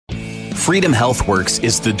Freedom HealthWorks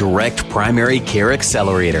is the direct primary care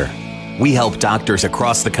accelerator. We help doctors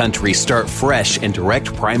across the country start fresh and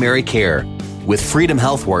direct primary care. With Freedom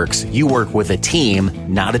HealthWorks, you work with a team,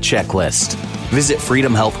 not a checklist. Visit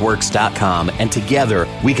freedomhealthworks.com and together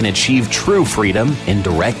we can achieve true freedom in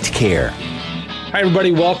direct care. Hi,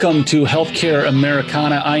 everybody. Welcome to Healthcare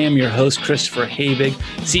Americana. I am your host, Christopher Habig,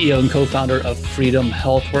 CEO and co-founder of Freedom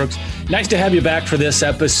HealthWorks. Nice to have you back for this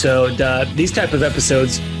episode. These type of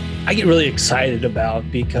episodes I get really excited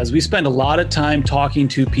about because we spend a lot of time talking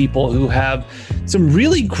to people who have some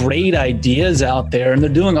really great ideas out there, and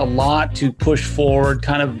they're doing a lot to push forward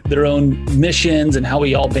kind of their own missions and how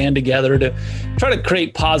we all band together to try to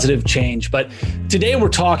create positive change. But today we're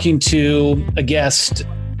talking to a guest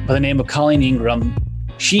by the name of Colleen Ingram.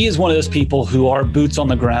 She is one of those people who are boots on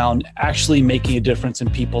the ground, actually making a difference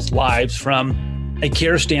in people's lives from a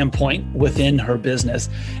care standpoint within her business,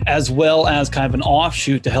 as well as kind of an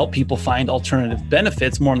offshoot to help people find alternative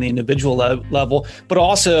benefits more on the individual level, but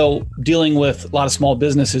also dealing with a lot of small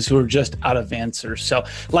businesses who are just out of answers. So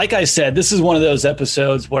like I said, this is one of those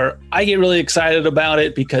episodes where I get really excited about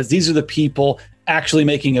it because these are the people actually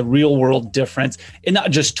making a real world difference and not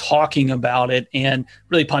just talking about it and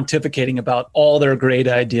really pontificating about all their great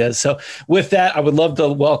ideas. So with that, I would love to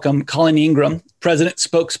welcome Colleen Ingram, President,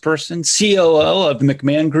 Spokesperson, COO of the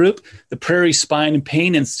McMahon Group, the Prairie Spine and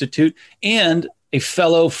Pain Institute, and a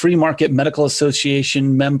fellow Free Market Medical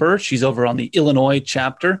Association member. She's over on the Illinois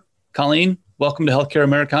chapter. Colleen, welcome to Healthcare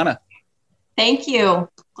Americana. Thank you.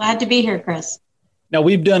 Glad to be here, Chris. Now,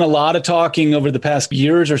 we've done a lot of talking over the past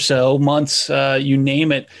years or so, months, you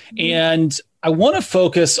name it. And I want to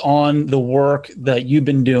focus on the work that you've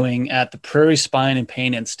been doing at the Prairie Spine and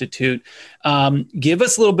Pain Institute. Give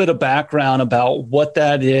us a little bit of background about what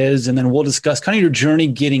that is, and then we'll discuss kind of your journey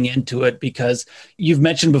getting into it, because you've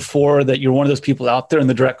mentioned before that you're one of those people out there in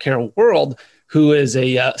the direct care world who is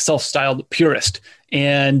a self-styled purist.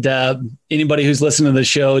 And anybody who's listened to the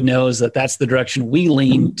show knows that that's the direction we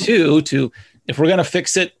lean to if we're going to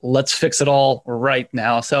fix it, let's fix it all right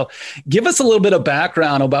now. So give us a little bit of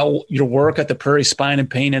background about your work at the Prairie Spine and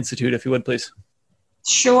Pain Institute, if you would, please.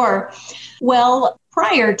 Sure. Well,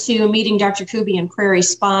 prior to meeting Dr. Kuby and Prairie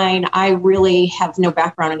Spine, I really have no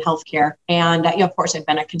background in healthcare. And of course, I've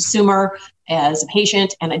been a consumer as a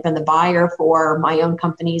patient, and I've been the buyer for my own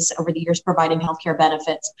companies over the years providing healthcare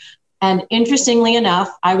benefits. And interestingly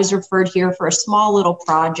enough, I was referred here for a small little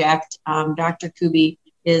project. Dr. Kuby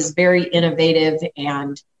is very innovative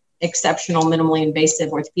and exceptional, minimally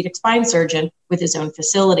invasive orthopedic spine surgeon with his own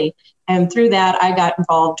facility. And through that, I got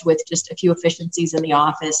involved with just a few efficiencies in the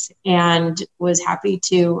office and was happy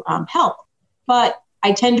to help. But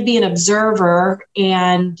I tend to be an observer,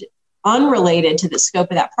 and unrelated to the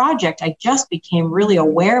scope of that project, I just became really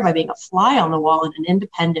aware by being a fly on the wall in an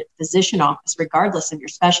independent physician office, regardless of your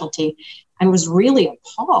specialty, and was really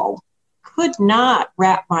appalled. Could not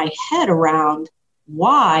wrap my head around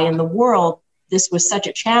why in the world this was such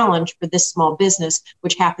a challenge for this small business,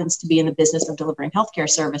 which happens to be in the business of delivering healthcare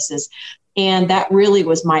services. And that really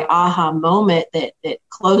was my aha moment that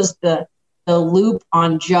closed the loop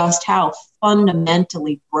on just how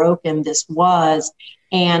fundamentally broken this was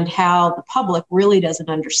and how the public really doesn't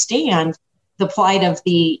understand the plight of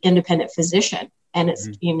the independent physician. And it's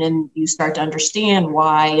and you start to understand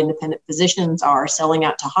why independent physicians are selling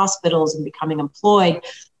out to hospitals and becoming employed,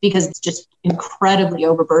 because it's just incredibly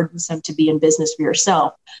overburdensome to be in business for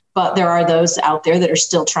yourself. But there are those out there that are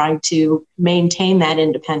still trying to maintain that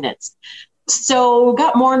independence. So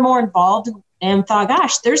got more and more involved and thought,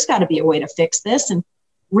 gosh, there's got to be a way to fix this. And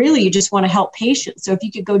really, you just want to help patients. So if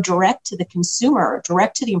you could go direct to the consumer,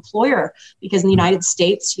 direct to the employer, because in the United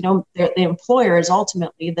States, the employer is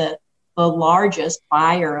ultimately the largest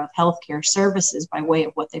buyer of healthcare services by way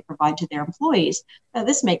of what they provide to their employees. Now,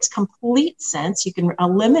 this makes complete sense. You can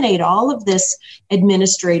eliminate all of this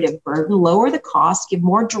administrative burden, lower the cost, give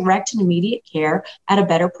more direct and immediate care at a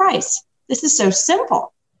better price. This is so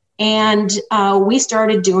simple. And we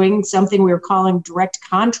started doing something we were calling direct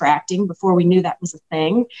contracting before we knew that was a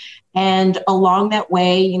thing. And along that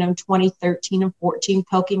way, 2013 and 14,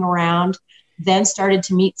 poking around, then started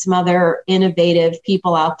to meet some other innovative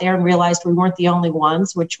people out there and realized we weren't the only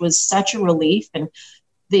ones, which was such a relief. And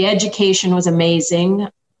the education was amazing.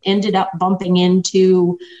 Ended up bumping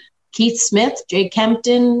into Keith Smith, Jay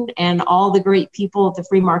Kempton, and all the great people at the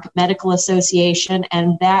Free Market Medical Association.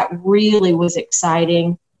 And that really was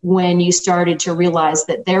exciting when you started to realize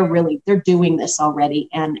that they're doing this already.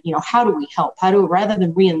 And, how do we help? Rather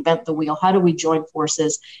than reinvent the wheel, how do we join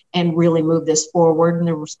forces and really move this forward? And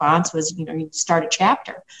the response was, you start a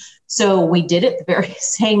chapter. So we did it the very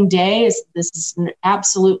same day. This is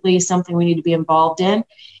absolutely something we need to be involved in.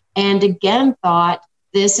 And again, thought,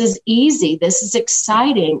 this is easy. This is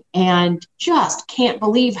exciting. And just can't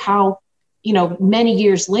believe how, many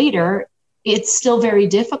years later, it's still very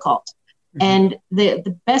difficult. Mm-hmm. And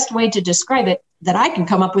the best way to describe it that I can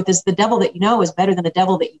come up with is the devil that you know is better than the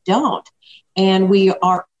devil that you don't. And we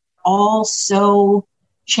are all so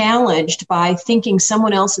challenged by thinking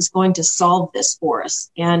someone else is going to solve this for us.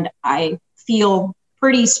 And I feel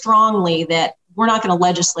pretty strongly that we're not going to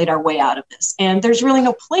legislate our way out of this. And there's really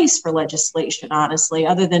no place for legislation, honestly,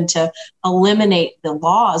 other than to eliminate the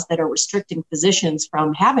laws that are restricting physicians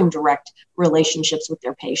from having direct relationships with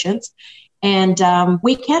their patients. And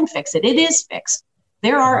we can fix it. It is fixed.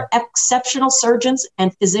 There are exceptional surgeons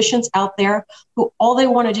and physicians out there who all they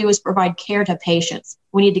want to do is provide care to patients.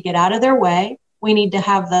 We need to get out of their way. We need to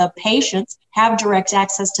have the patients have direct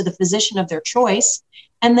access to the physician of their choice.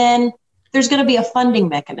 And then there's going to be a funding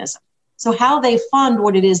mechanism. So how they fund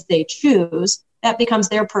what it is they choose, that becomes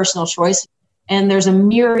their personal choice. And there's a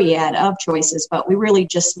myriad of choices, but we really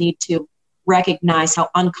just need to recognize how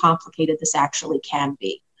uncomplicated this actually can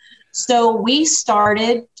be. So we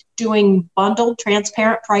started doing bundled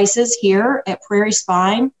transparent prices here at Prairie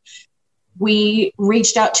Spine. We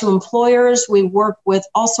reached out to employers. We work with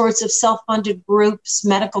all sorts of self-funded groups,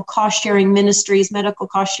 medical cost-sharing ministries, medical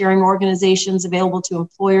cost-sharing organizations available to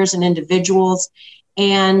employers and individuals.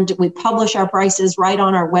 And we publish our prices right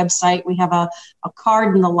on our website. We have a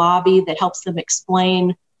card in the lobby that helps them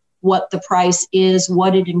explain what the price is,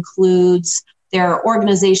 what it includes. There are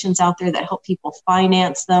organizations out there that help people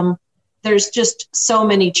finance them. There's just so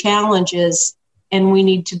many challenges, and we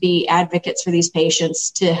need to be advocates for these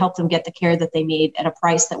patients to help them get the care that they need at a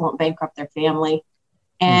price that won't bankrupt their family.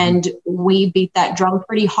 And we beat that drum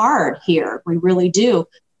pretty hard here. We really do.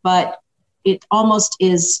 But it almost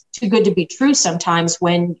is too good to be true sometimes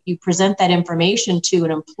when you present that information to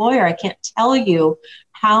an employer. I can't tell you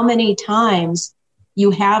how many times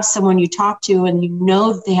you have someone you talk to and you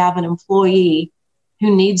know that they have an employee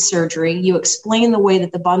who needs surgery. You explain the way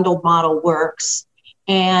that the bundled model works.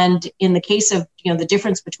 And in the case of, the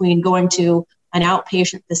difference between going to an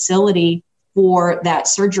outpatient facility for that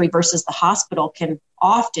surgery versus the hospital can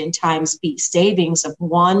oftentimes be savings of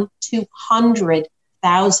 $100,000 to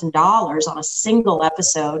 $200,000 on a single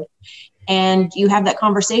episode. And you have that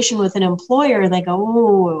conversation with an employer and they go,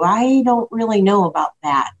 oh, I don't really know about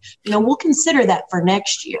that. We'll consider that for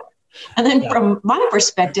next year. And then from my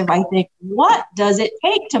perspective, I think, what does it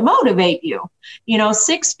take to motivate you?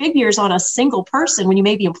 6 figures on a single person when you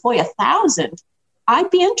maybe employ 1,000, I'd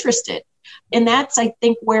be interested. And that's, I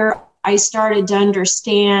think, where I started to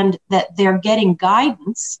understand that they're getting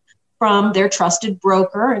guidance from their trusted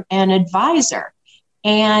broker and advisor.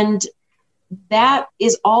 And that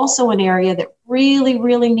is also an area that really,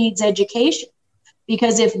 really needs education.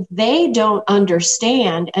 Because if they don't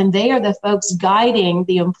understand and they are the folks guiding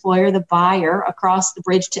the employer, the buyer across the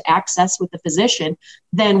bridge to access with the physician,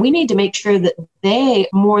 then we need to make sure that they,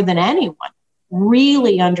 more than anyone,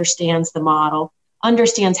 really understands the model,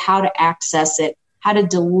 understands how to access it, how to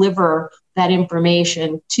deliver that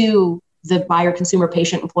information to the buyer, consumer,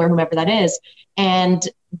 patient, employer, whomever that is. And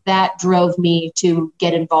that drove me to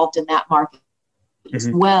get involved in that market as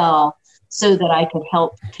well so that I could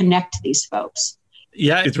help connect these folks.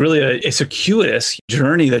 Yeah, it's really a circuitous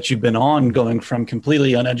journey that you've been on, going from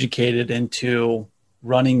completely uneducated into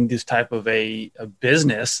running this type of a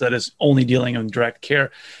business that is only dealing in direct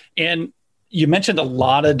care. And you mentioned a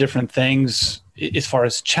lot of different things as far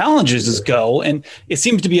as challenges go. And it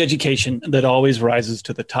seems to be education that always rises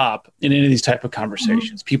to the top in any of these type of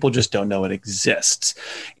conversations. People just don't know it exists.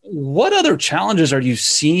 What other challenges are you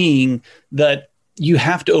seeing that you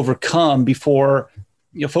have to overcome before,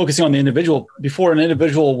 focusing on the individual, before an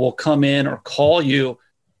individual will come in or call you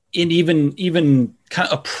and even kind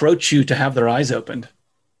of approach you to have their eyes opened?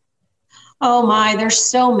 Oh my, there's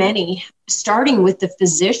so many, starting with the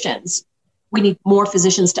physicians. We need more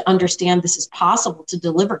physicians to understand this is possible to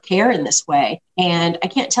deliver care in this way. And I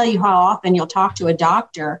can't tell you how often you'll talk to a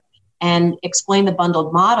doctor and explain the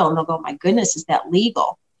bundled model and they'll go, my goodness, is that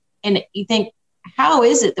legal? And you think, how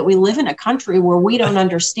is it that we live in a country where we don't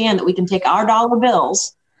understand that we can take our dollar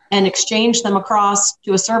bills and exchange them across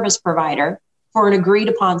to a service provider for an agreed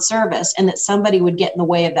upon service, and that somebody would get in the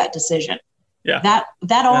way of that decision? Yeah.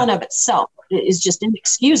 That all in of itself is just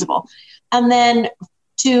inexcusable. And then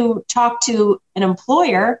to talk to an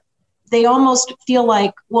employer, they almost feel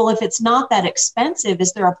like, well, if it's not that expensive,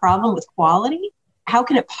 is there a problem with quality? How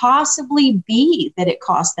can it possibly be that it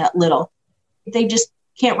costs that little? They just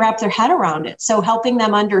can't wrap their head around it. So helping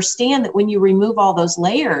them understand that when you remove all those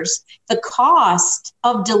layers, the cost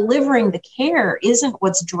of delivering the care isn't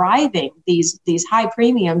what's driving these high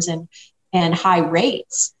premiums and high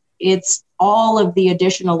rates. It's all of the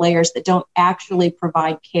additional layers that don't actually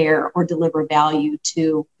provide care or deliver value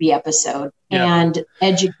to the episode, and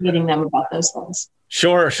educating them about those things.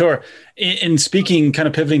 Sure. And speaking, kind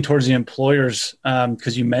of pivoting towards the employers,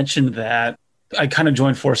 because you mentioned that, I kind of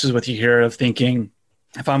joined forces with you here of thinking,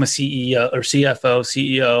 if I'm a CEO or CFO,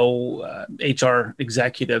 HR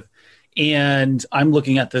executive, and I'm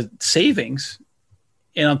looking at the savings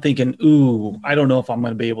and I'm thinking, ooh, I don't know if I'm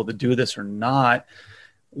going to be able to do this or not.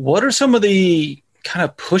 What are some of the kind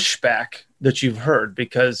of pushback that you've heard?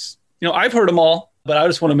 Because, I've heard them all, but I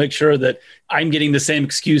just want to make sure that I'm getting the same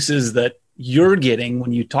excuses that you're getting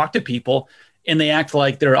when you talk to people and they act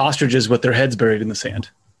like they're ostriches with their heads buried in the sand.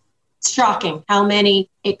 It's shocking how many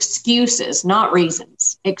excuses, not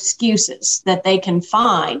reasons, excuses that they can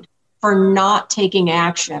find for not taking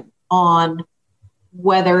action on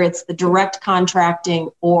whether it's the direct contracting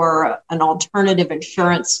or an alternative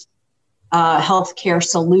insurance healthcare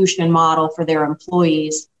solution model for their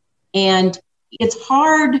employees. And it's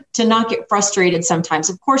hard to not get frustrated sometimes.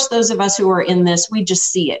 Of course, those of us who are in this, we just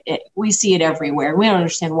see it. We see it everywhere. We don't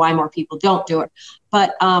understand why more people don't do it.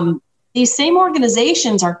 But these same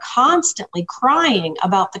organizations are constantly crying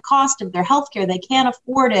about the cost of their healthcare. They can't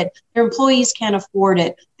afford it. Their employees can't afford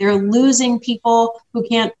it. They're losing people who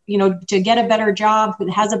can't, to get a better job, who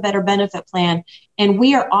has a better benefit plan. And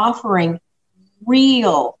we are offering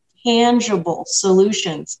real, tangible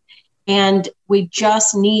solutions. And we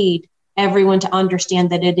just need everyone to understand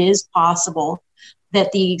that it is possible,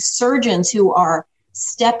 that the surgeons who are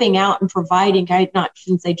stepping out and providing,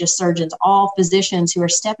 shouldn't say just surgeons, all physicians who are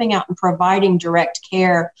stepping out and providing direct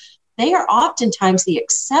care, they are oftentimes the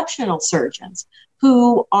exceptional surgeons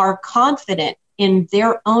who are confident in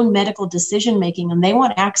their own medical decision-making, and they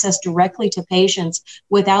want access directly to patients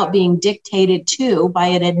without being dictated to by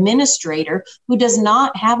an administrator who does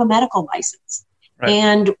not have a medical license. Right.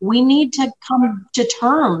 And we need to come to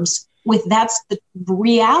terms with that's the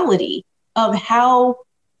reality of how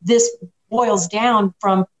this boils down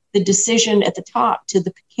from the decision at the top to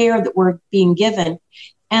the care that we're being given.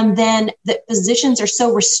 And then the physicians are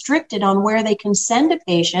so restricted on where they can send a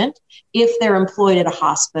patient if they're employed at a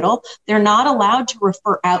hospital. They're not allowed to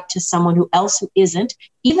refer out to someone else who isn't,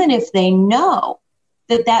 even if they know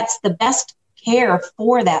that that's the best care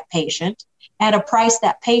for that patient at a price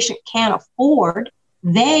that patient can't afford.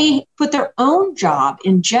 They put their own job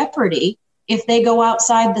in jeopardy if they go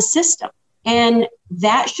outside the system. And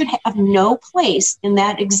that should have no place in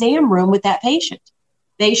that exam room with that patient.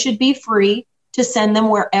 They should be free to send them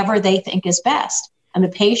wherever they think is best. And the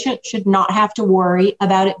patient should not have to worry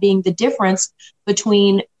about it being the difference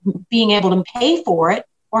between being able to pay for it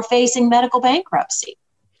or facing medical bankruptcy.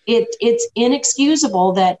 It's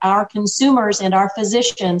inexcusable that our consumers and our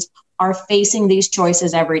physicians are facing these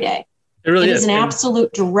choices every day. It really is an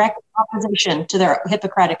absolute direct opposition to their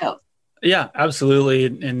Hippocratic oath. Yeah, absolutely.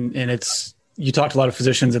 And it's, you talk to a lot of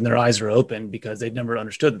physicians and their eyes are open because they've never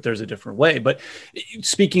understood that there's a different way. But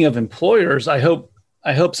speaking of employers, I hope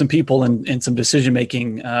some people in some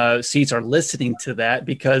decision-making seats are listening to that,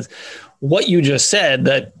 because what you just said,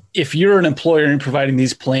 that if you're an employer and providing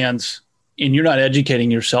these plans and you're not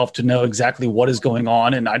educating yourself to know exactly what is going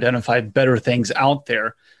on and identify better things out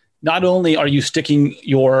there, not only are you sticking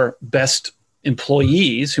your best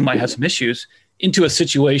employees who might have some issues into a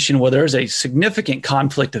situation where there's a significant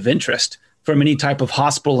conflict of interest from any type of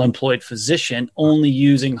hospital-employed physician only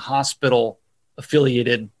using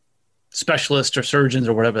hospital-affiliated specialists or surgeons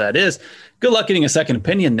or whatever that is. Good luck getting a second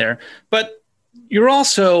opinion there. But you're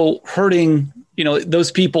also hurting,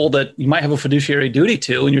 those people that you might have a fiduciary duty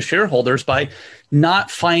to and your shareholders by not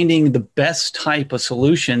finding the best type of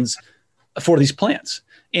solutions for these plans.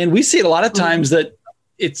 And we see it a lot of times that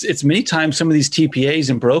it's many times some of these TPAs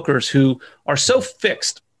and brokers who are so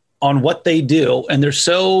fixed on what they do, and they're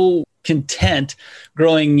so content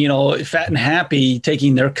growing, fat and happy,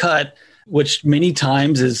 taking their cut, which many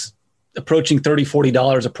times is approaching $30,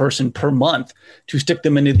 $40 a person per month, to stick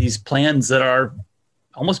them into these plans that are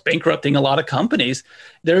almost bankrupting a lot of companies.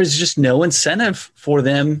 There is just no incentive for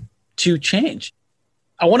them to change.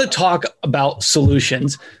 I want to talk about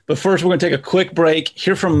solutions, but first we're going to take a quick break,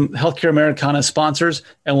 hear from Healthcare Americana sponsors,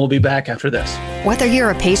 and we'll be back after this. Whether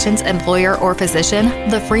you're a patient, employer, or physician,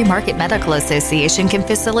 the Free Market Medical Association can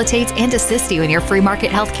facilitate and assist you in your free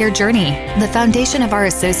market healthcare journey. The foundation of our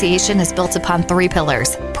association is built upon 3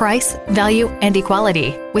 pillars: price, value, and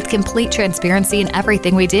equality, with complete transparency in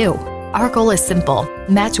everything we do. Our goal is simple: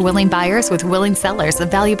 match willing buyers with willing sellers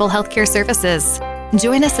of valuable healthcare services.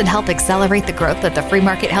 Join us and help accelerate the growth of the free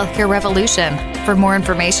market healthcare revolution. For more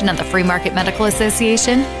information on the Free Market Medical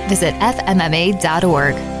Association, visit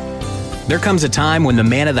fmma.org. There comes a time when the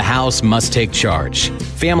man of the house must take charge.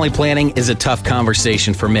 Family planning is a tough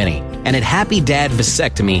conversation for many, and at Happy Dad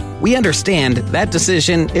Vasectomy, we understand that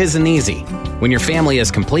decision isn't easy. When your family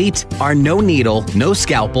is complete, our no needle, no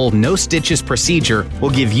scalpel, no stitches procedure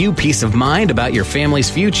will give you peace of mind about your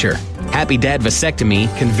family's future. Happy Dad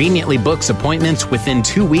Vasectomy conveniently books appointments within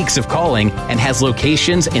 2 weeks of calling and has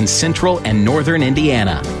locations in central and northern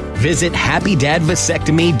Indiana. Visit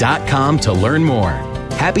happydadvasectomy.com to learn more.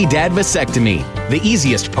 Happy Dad Vasectomy, the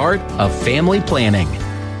easiest part of family planning.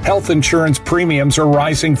 Health insurance premiums are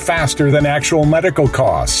rising faster than actual medical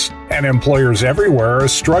costs, and employers everywhere are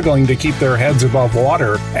struggling to keep their heads above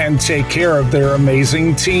water and take care of their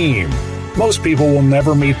amazing team. Most people will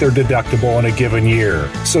never meet their deductible in a given year,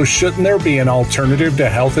 so shouldn't there be an alternative to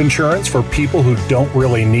health insurance for people who don't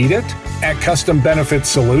really need it? At Custom Benefit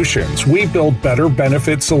Solutions, we build better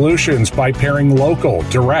benefit solutions by pairing local,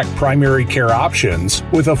 direct primary care options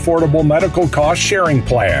with affordable medical cost-sharing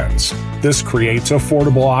plans. This creates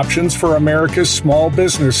affordable options for America's small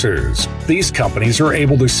businesses. These companies are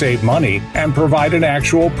able to save money and provide an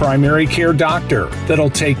actual primary care doctor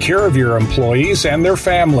that'll take care of your employees and their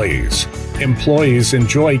families. Employees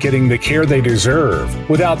enjoy getting the care they deserve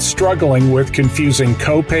without struggling with confusing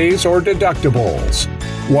copays or deductibles.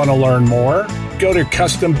 Want to learn more? Go to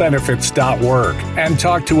custombenefits.org and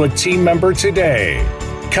talk to a team member today.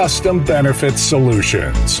 Custom Benefits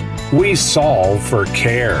Solutions. We solve for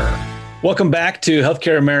care. Welcome back to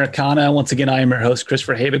Healthcare Americana. Once again, I am your host,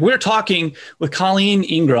 Christopher Habig. We're talking with Colleen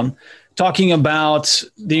Ingram, talking about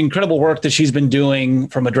the incredible work that she's been doing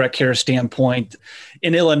from a direct care standpoint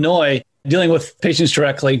in Illinois, dealing with patients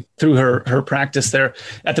directly through her practice there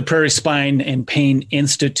at the Prairie Spine and Pain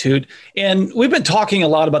Institute. And we've been talking a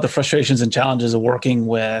lot about the frustrations and challenges of working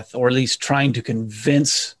with, or at least trying to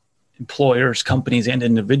convince employers, companies, and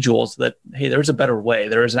individuals that, hey, there's a better way.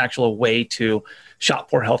 There is an actual way to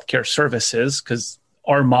shop for healthcare services, because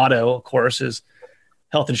our motto, of course, is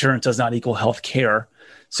health insurance does not equal health care.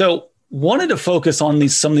 So wanted to focus on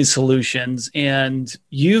some of these solutions, and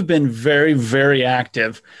you've been very, very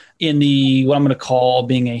active in what I'm going to call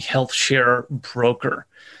being a health share broker.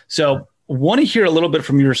 So want to hear a little bit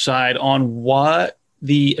from your side on what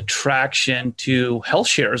the attraction to health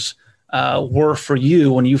shares were for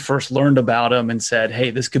you when you first learned about them and said,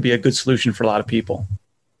 hey, this could be a good solution for a lot of people.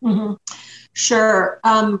 Mm-hmm. Sure.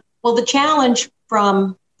 Well, the challenge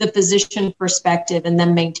from the physician perspective and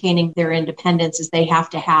them maintaining their independence is they have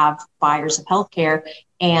to have buyers of healthcare.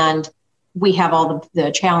 And we have all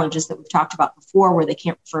the challenges that we've talked about before, where they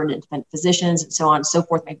can't refer to independent physicians and so on and so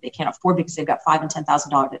forth. Maybe they can't afford because they've got $5,000 and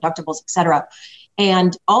 $10,000 deductibles, et cetera.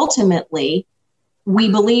 And ultimately, we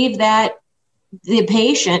believe that the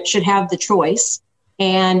patient should have the choice,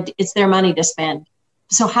 and it's their money to spend.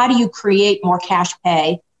 So how do you create more cash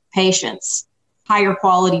pay patients, higher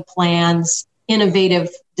quality plans, innovative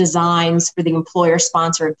designs for the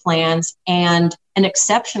employer-sponsored plans, and an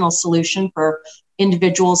exceptional solution for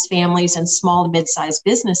individuals, families, and small to mid-sized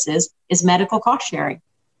businesses is medical cost sharing.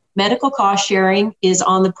 Medical cost sharing is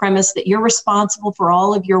on the premise that you're responsible for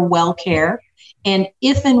all of your well care. And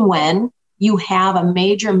if and when you have a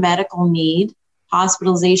major medical need,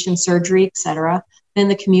 hospitalization, surgery, et cetera, then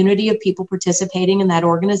the community of people participating in that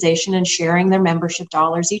organization and sharing their membership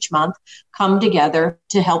dollars each month come together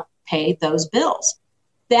to help pay those bills.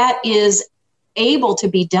 That is able to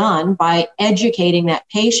be done by educating that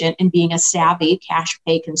patient and being a savvy cash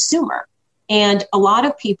pay consumer. And a lot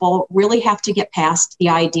of people really have to get past the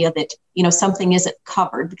idea that, something isn't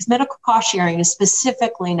covered, because medical cost sharing is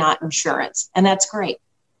specifically not insurance. And that's great.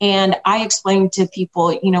 And I explain to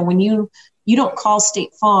people, when you don't call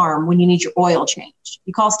State Farm when you need your oil changed.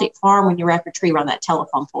 You call State Farm when you wrap your tree around that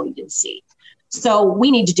telephone pole you didn't see. So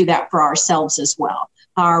we need to do that for ourselves as well.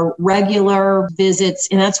 Our regular visits,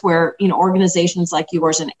 and that's where, organizations like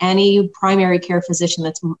yours and any primary care physician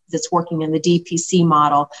that's working in the DPC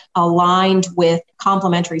model, aligned with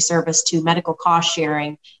complementary service to medical cost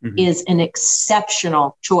sharing, is an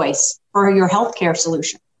exceptional choice for your healthcare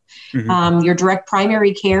solution. Mm-hmm. Your direct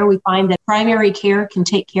primary care, we find that primary care can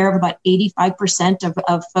take care of about 85%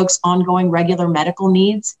 of folks' ongoing regular medical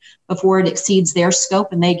needs before it exceeds their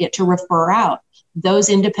scope and they get to refer out. Those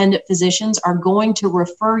independent physicians are going to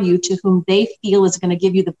refer you to whom they feel is going to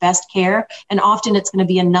give you the best care. And often it's going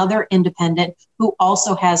to be another independent who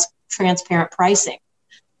also has transparent pricing.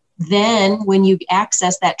 Then when you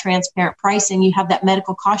access that transparent pricing, you have that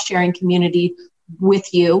medical cost sharing community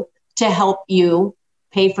with you to help you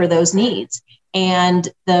pay for those needs. And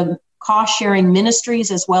the cost sharing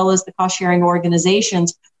ministries, as well as the cost sharing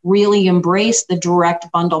organizations, really embrace the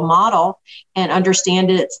direct bundle model and understand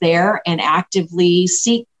it's there and actively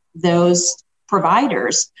seek those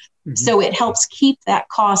providers. Mm-hmm. So it helps keep that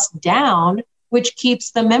cost down, which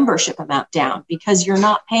keeps the membership amount down, because you're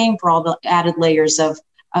not paying for all the added layers of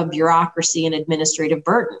bureaucracy and administrative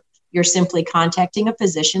burden. You're simply contacting a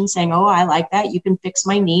physician saying, oh, I like that. You can fix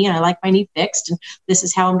my knee, and I like my knee fixed, and this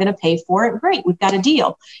is how I'm going to pay for it. Great, we've got a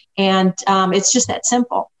deal. And it's just that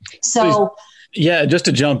simple. So yeah, just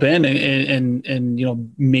to jump in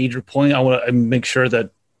and major point I want to make sure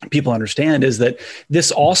that people understand is that this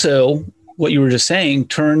also, what you were just saying,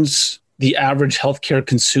 turns the average healthcare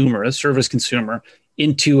consumer, a service consumer,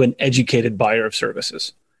 into an educated buyer of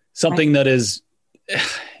services. Something that is,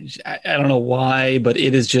 I don't know why, but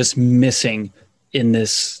it is just missing in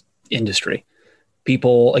this industry.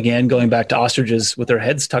 People, again, going back to ostriches with their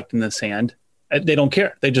heads tucked in the sand, they don't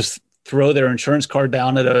care. They just throw their insurance card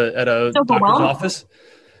down at a doctor's office.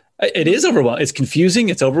 It is overwhelming. It's confusing.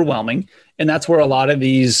 It's overwhelming. And that's where a lot of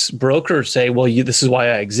these brokers say, well, this is why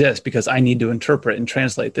I exist, because I need to interpret and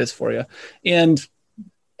translate this for you. And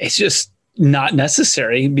it's just not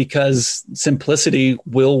necessary, because simplicity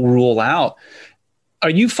will rule out. Are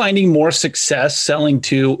you finding more success selling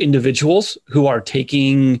to individuals who are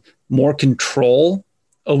taking more control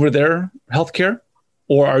over their healthcare?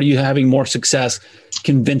 Or are you having more success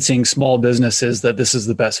convincing small businesses that this is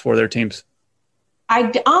the best for their teams?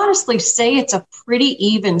 I'd honestly say it's a pretty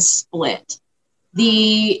even split.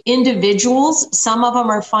 The individuals, some of them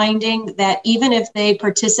are finding that even if they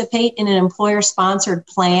participate in an employer-sponsored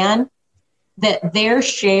plan, that their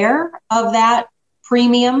share of that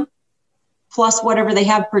premium, plus whatever they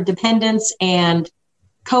have for dependents and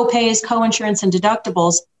co-pays, co-insurance, and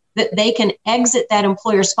deductibles, that they can exit that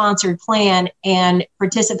employer-sponsored plan and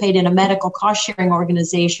participate in a medical cost-sharing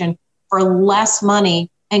organization for less money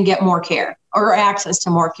and get more care or access to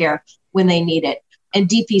more care when they need it. And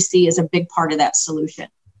DPC is a big part of that solution.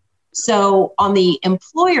 So on the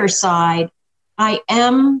employer side, I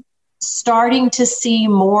am starting to see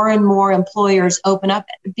more and more employers open up,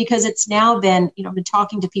 because it's now been, I've been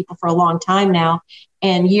talking to people for a long time now,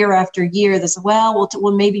 and year after year, this, well,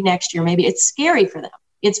 maybe next year, maybe. It's scary for them.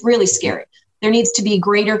 It's really scary. There needs to be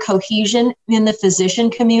greater cohesion in the physician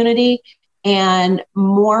community and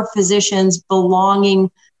more physicians belonging,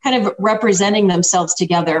 kind of representing themselves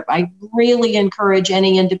together. I really encourage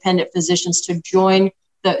any independent physicians to join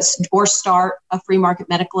or start a Free Market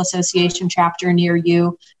Medical Association chapter near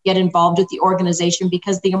you, get involved with the organization,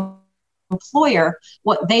 because the employer,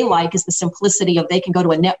 what they like is the simplicity of, they can go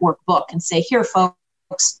to a network book and say, here,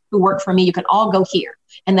 folks who work for me, you can all go here.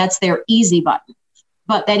 And that's their easy button.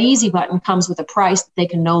 But that easy button comes with a price that they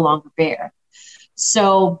can no longer bear.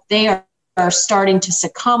 So they are starting to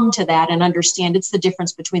succumb to that and understand it's the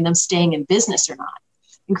difference between them staying in business or not.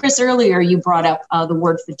 And Chris, earlier you brought up the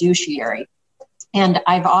word fiduciary. And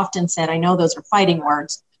I've often said, I know those are fighting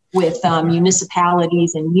words with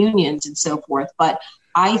municipalities and unions and so forth, but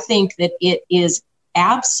I think that it is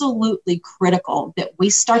absolutely critical that we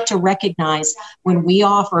start to recognize, when we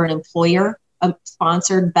offer an employer a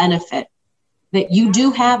sponsored benefit, that you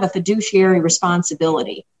do have a fiduciary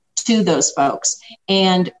responsibility to those folks.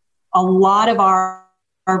 And a lot of our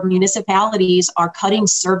municipalities are cutting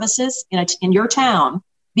services in your town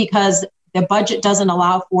because the budget doesn't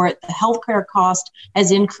allow for it. The healthcare cost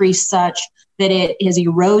has increased such that it is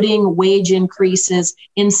eroding wage increases,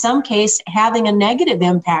 in some case having a negative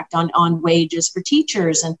impact on wages for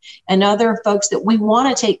teachers and other folks that we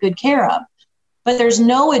want to take good care of. But there's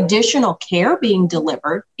no additional care being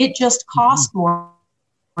delivered. It just costs more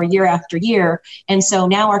year after year. And so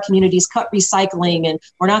now our communities cut recycling, and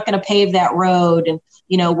we're not going to pave that road, and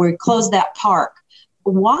we close that park.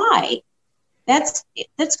 Why? That's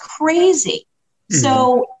crazy. Mm-hmm.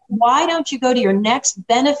 So why don't you go to your next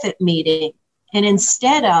benefit meeting, and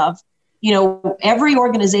instead of, every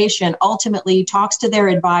organization ultimately talks to their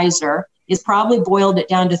advisor, is probably boiled it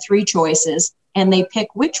down to 3 choices, and they pick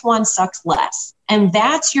which one sucks less. And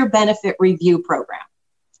that's your benefit review program.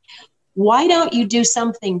 Why don't you do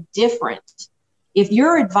something different? If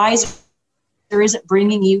your advisor isn't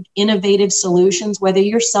bringing you innovative solutions, whether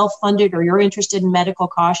you're self-funded or you're interested in medical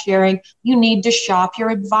cost sharing, you need to shop your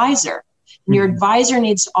advisor. And your advisor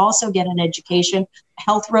needs to also get an education.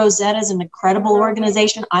 Health Rosetta is an incredible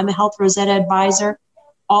organization. I'm a Health Rosetta advisor.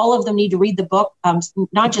 All of them need to read the book,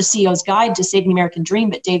 not just CEO's Guide to Saving the American Dream,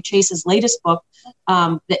 but Dave Chase's latest book,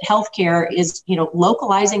 that healthcare is,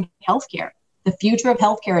 localizing healthcare. The future of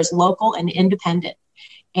healthcare is local and independent.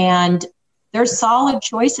 And There's solid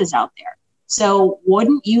choices out there. So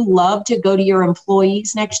wouldn't you love to go to your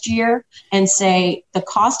employees next year and say, the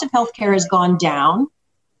cost of healthcare has gone down.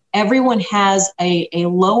 Everyone has a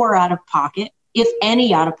lower out of pocket, if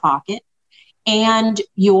any out of pocket, and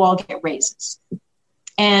you all get raises.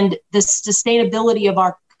 And the sustainability of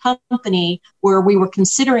our company, where we were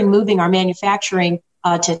considering moving our manufacturing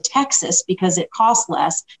to Texas because it costs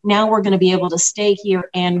less, now we're going to be able to stay here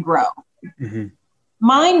and grow. Mm-hmm.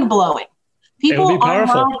 Mind blowing. People it would be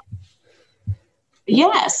powerful.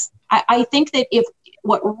 Yes. I think that if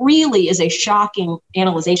what really is a shocking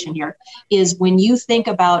analyzation here is when you think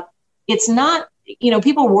about, it's not,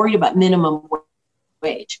 people are worried about minimum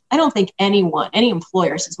wage. I don't think any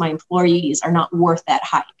employer says my employees are not worth that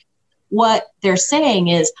hike. What they're saying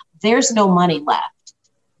is there's no money left.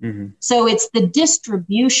 Mm-hmm. So it's the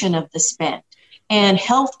distribution of the spend, and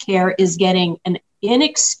healthcare is getting an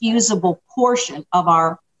inexcusable portion of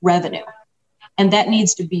our revenue. And that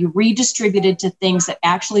needs to be redistributed to things that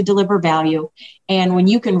actually deliver value. And when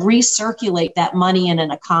you can recirculate that money in an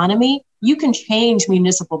economy, you can change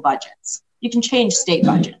municipal budgets. You can change state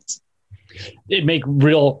budgets. It make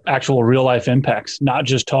real life impacts, not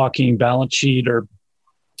just talking balance sheet or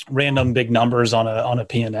random big numbers on a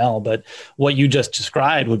P&L, but what you just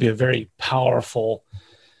described would be a very powerful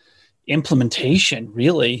implementation,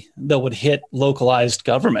 really, that would hit localized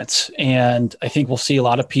governments. And I think we'll see a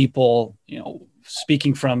lot of people,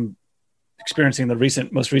 speaking from experiencing the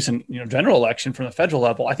most recent general election from the federal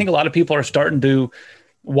level, I think a lot of people are starting to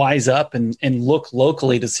wise up and look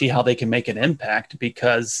locally to see how they can make an impact,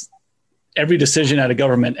 because every decision at a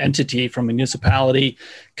government entity, from municipality,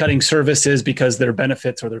 cutting services because their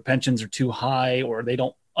benefits or their pensions are too high, or they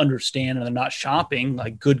don't understand and they're not shopping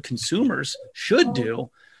like good consumers should do.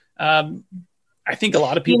 I think a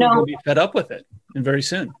lot of people are going to be fed up with it, and very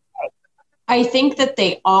soon. I think that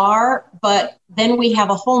they are, but then we have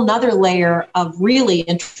a whole nother layer of really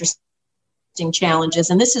interesting challenges.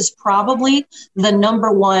 And this is probably the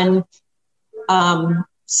number one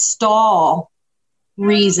stall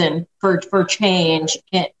reason for change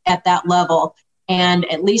at that level. And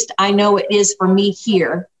at least I know it is for me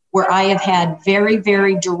here, where I have had very,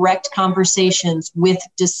 very direct conversations with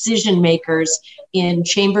decision makers in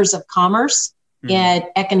chambers of commerce, and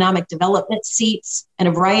economic development seats, and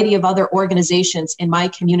a variety of other organizations in my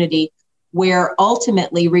community, where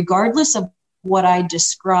ultimately, regardless of what I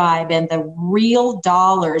describe and the real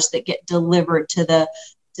dollars that get delivered to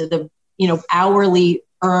the hourly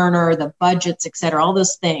earner, the budgets, et cetera, all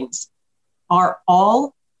those things are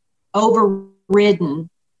all overridden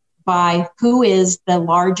by who is the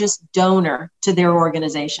largest donor to their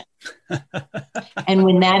organization. And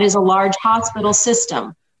when that is a large hospital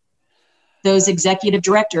system, those executive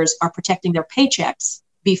directors are protecting their paychecks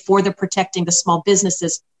before they're protecting the small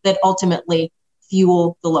businesses that ultimately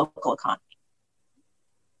fuel the local economy.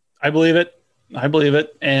 I believe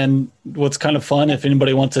it. And what's kind of fun, if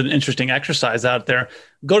anybody wants an interesting exercise out there,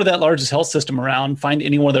 go to that largest health system around, find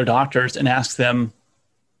any one of their doctors and ask them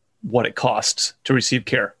what it costs to receive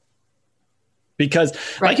care. Because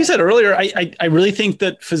like you said earlier, I really think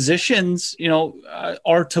that physicians,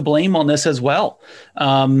 are to blame on this as well.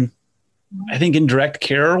 I think in direct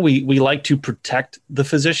care, we like to protect the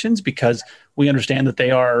physicians because we understand that they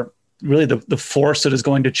are really the force that is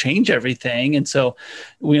going to change everything. And so,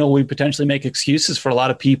 we potentially make excuses for a lot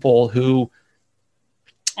of people who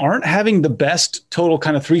aren't having the best total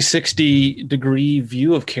kind of 360 degree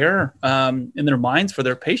view of care in their minds for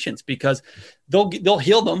their patients, because they'll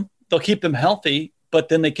heal them, they'll keep them healthy, but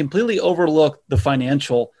then they completely overlook the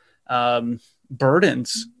financial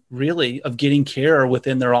burdens, really, of getting care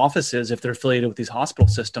within their offices if they're affiliated with these hospital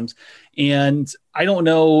systems. And I don't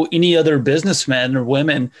know any other businessmen or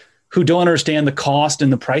women who don't understand the cost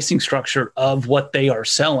and the pricing structure of what they are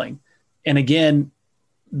selling. And again,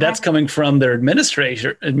 that's coming from their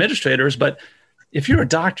administrators. But if you're a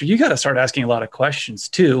doctor, you got to start asking a lot of questions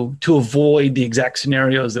too, to avoid the exact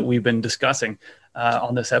scenarios that we've been discussing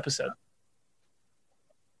on this episode.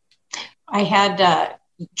 I had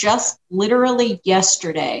just literally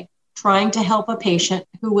yesterday trying to help a patient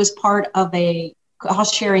who was part of a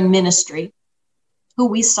cost sharing ministry who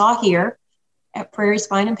we saw here at Prairie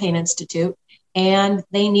Spine and Pain Institute, and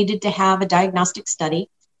they needed to have a diagnostic study,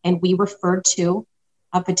 and we referred to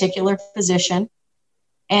a particular physician,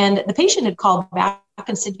 and the patient had called back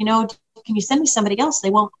and said, can you send me somebody else?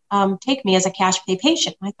 They won't take me as a cash pay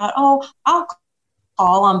patient. And I thought, I'll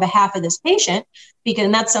call on behalf of this patient,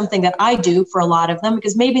 and that's something that I do for a lot of them,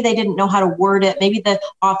 because maybe they didn't know how to word it. Maybe the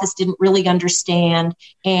office didn't really understand,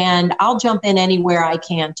 and I'll jump in anywhere I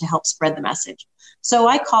can to help spread the message. So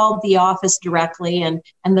I called the office directly, and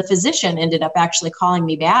the physician ended up actually calling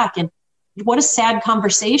me back. And what a sad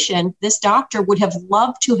conversation. This doctor would have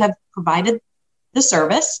loved to have provided the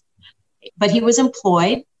service, but he was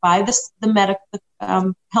employed by the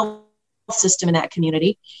medical health system in that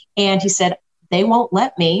community. And he said, they won't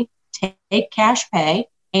let me take cash pay,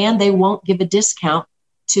 and they won't give a discount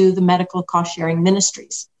to the medical cost sharing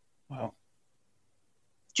ministries. Wow.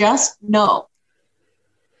 Just no.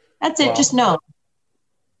 That's it. Wow. Just no.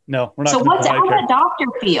 No, we're not. So how does that doctor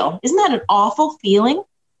feel? Isn't that an awful feeling?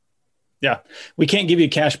 Yeah. We can't give you a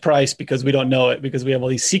cash price because we don't know it, because we have all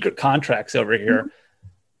these secret contracts over here. Mm-hmm.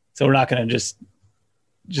 So we're not going to just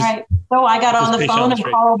right. So I got on the phone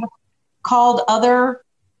and called other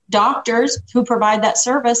doctors who provide that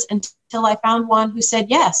service until I found one who said,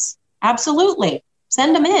 yes, absolutely.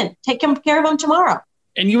 Send them in. Take care of them tomorrow.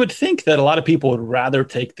 And you would think that a lot of people would rather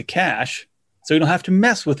take the cash so you don't have to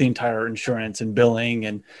mess with the entire insurance and billing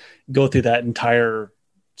and go through that entire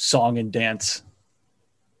song and dance.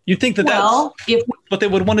 You'd think that that's what they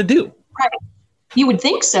would want to do. Right. You would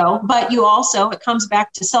think so, but it comes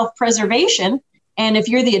back to self-preservation. And if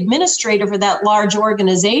you're the administrator for that large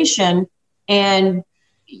organization and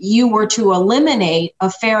you were to eliminate a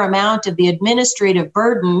fair amount of the administrative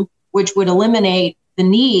burden, which would eliminate the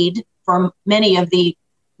need for many of the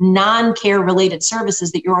non-care related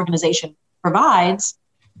services that your organization provides,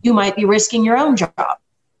 you might be risking your own job.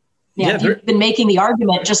 You've been making the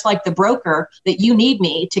argument, just like the broker, that you need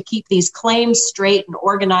me to keep these claims straight and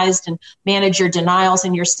organized and manage your denials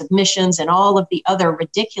and your submissions and all of the other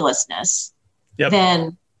ridiculousness. Yep.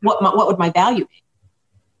 Then what would my value be?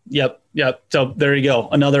 Yep. So there you go.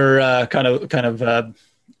 Another kind of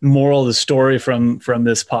moral of the story from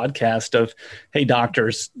this podcast of, hey,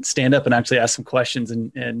 doctors, stand up and actually ask some questions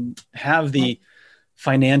and have the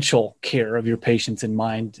financial care of your patients in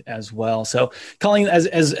mind as well. So Colleen,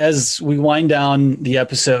 as we wind down the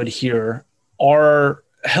episode here, are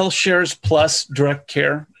Health Shares Plus direct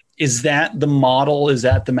care, is that the model? Is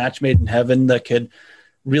that the match made in heaven that could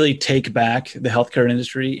really take back the healthcare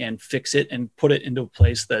industry and fix it and put it into a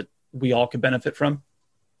place that we all could benefit from?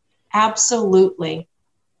 Absolutely.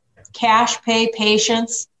 Cash pay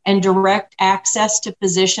patients and direct access to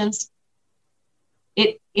physicians.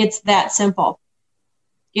 It's that simple.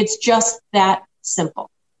 It's just that simple.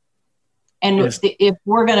 And yes. If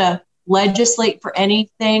we're going to legislate for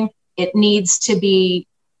anything, it needs to be,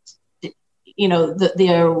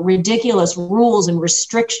 the ridiculous rules and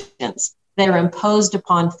restrictions that are imposed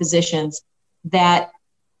upon physicians that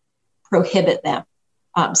prohibit them.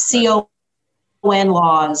 CON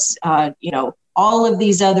laws, all of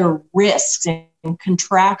these other risks and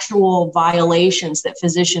contractual violations that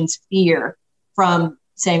physicians fear from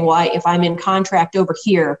saying, why, if I'm in contract over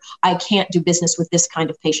here, I can't do business with this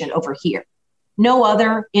kind of patient over here. No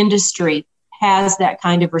other industry has that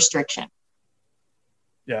kind of restriction.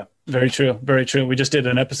 Yeah, very true. Very true. We just did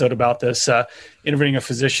an episode about this, interviewing a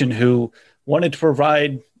physician who wanted to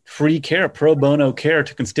provide free care, pro bono care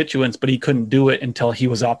to constituents, but he couldn't do it until he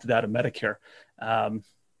was opted out of Medicare.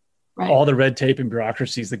 Right. All the red tape and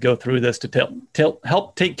bureaucracies that go through this to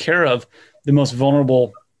help take care of the most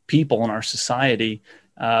vulnerable people in our society.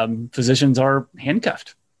 Physicians are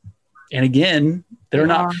handcuffed. And again, they're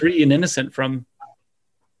not free and innocent from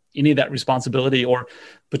any of that responsibility or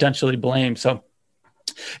potentially blame. So,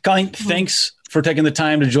 Colleen, thanks for taking the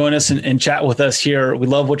time to join us and chat with us here. We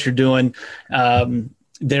love what you're doing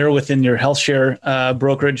there within your HealthShare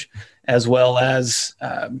brokerage, as well as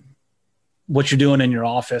what you're doing in your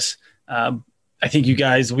office. I think you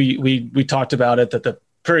guys, we talked about it, that the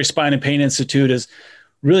Prairie Spine and Pain Institute is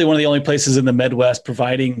really one of the only places in the Midwest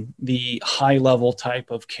providing the high level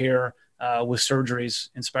type of care with surgeries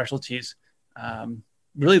and specialties,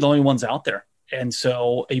 really the only ones out there. And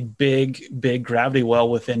so a big gravity well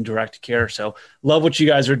within direct care. So love what you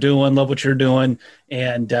guys are doing, love what you're doing,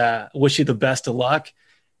 and wish you the best of luck.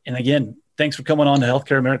 And again, thanks for coming on to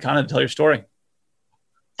Healthcare Americana to tell your story.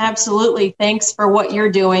 Absolutely. Thanks for what you're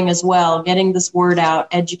doing as well, getting this word out,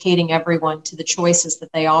 educating everyone to the choices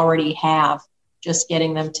that they already have, just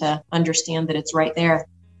getting them to understand that it's right there.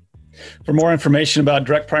 For more information about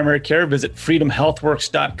direct primary care, visit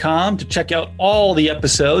freedomhealthworks.com. To check out all the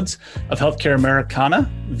episodes of Healthcare Americana,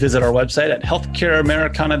 visit our website at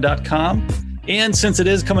healthcareamericana.com. And since it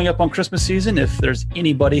is coming up on Christmas season, if there's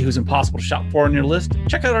anybody who's impossible to shop for on your list,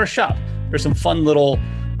 check out our shop. There's some fun little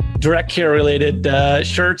direct care related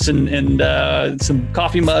shirts and some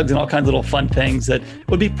coffee mugs and all kinds of little fun things that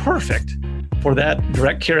would be perfect for that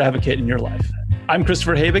direct care advocate in your life. I'm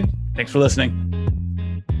Christopher Habig. Thanks for listening.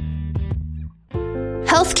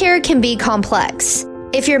 Healthcare can be complex.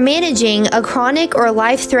 If you're managing a chronic or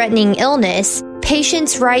life-threatening illness,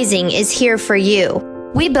 Patience Rising is here for you.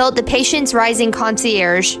 We built the Patience Rising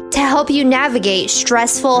Concierge to help you navigate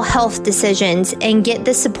stressful health decisions and get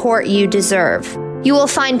the support you deserve. You will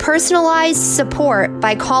find personalized support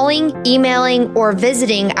by calling, emailing, or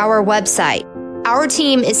visiting our website. Our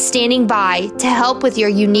team is standing by to help with your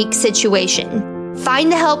unique situation.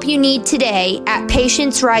 Find the help you need today at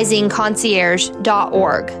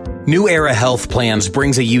patiencerisingconcierge.org. New Era Health Plans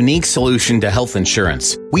brings a unique solution to health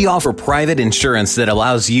insurance. We offer private insurance that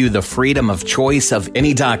allows you the freedom of choice of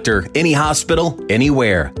any doctor, any hospital,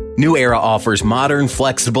 anywhere. New Era offers modern,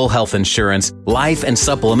 flexible health insurance, life and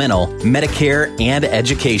supplemental, Medicare, and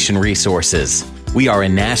education resources. We are a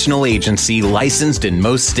national agency licensed in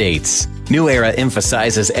most states. New Era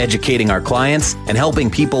emphasizes educating our clients and helping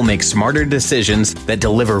people make smarter decisions that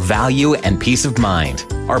deliver value and peace of mind.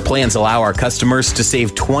 Our plans allow our customers to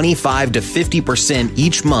save 25 to 50%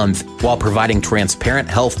 each month while providing transparent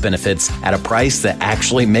health benefits at a price that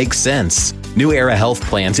actually makes sense. New Era Health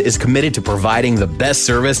Plans is committed to providing the best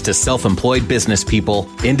service to self-employed business people,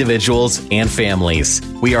 individuals, and families.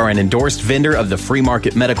 We are an endorsed vendor of the Free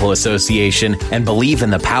Market Medical Association and believe in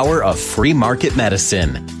the power of free market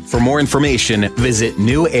medicine. For more information, visit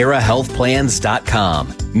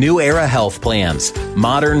newerahealthplans.com. New Era Health Plans,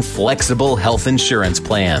 modern, flexible health insurance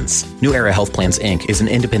plans. New Era Health Plans, Inc. is an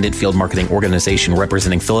independent field marketing organization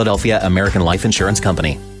representing Philadelphia American Life Insurance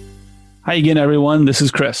Company. Hi again, everyone. This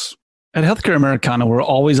is Chris. At Healthcare Americana, we're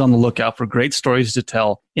always on the lookout for great stories to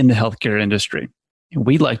tell in the healthcare industry. And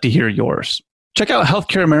we'd like to hear yours. Check out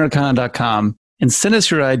healthcareamericana.com and send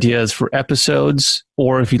us your ideas for episodes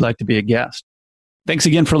or if you'd like to be a guest. Thanks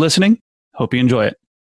again for listening. Hope you enjoy it.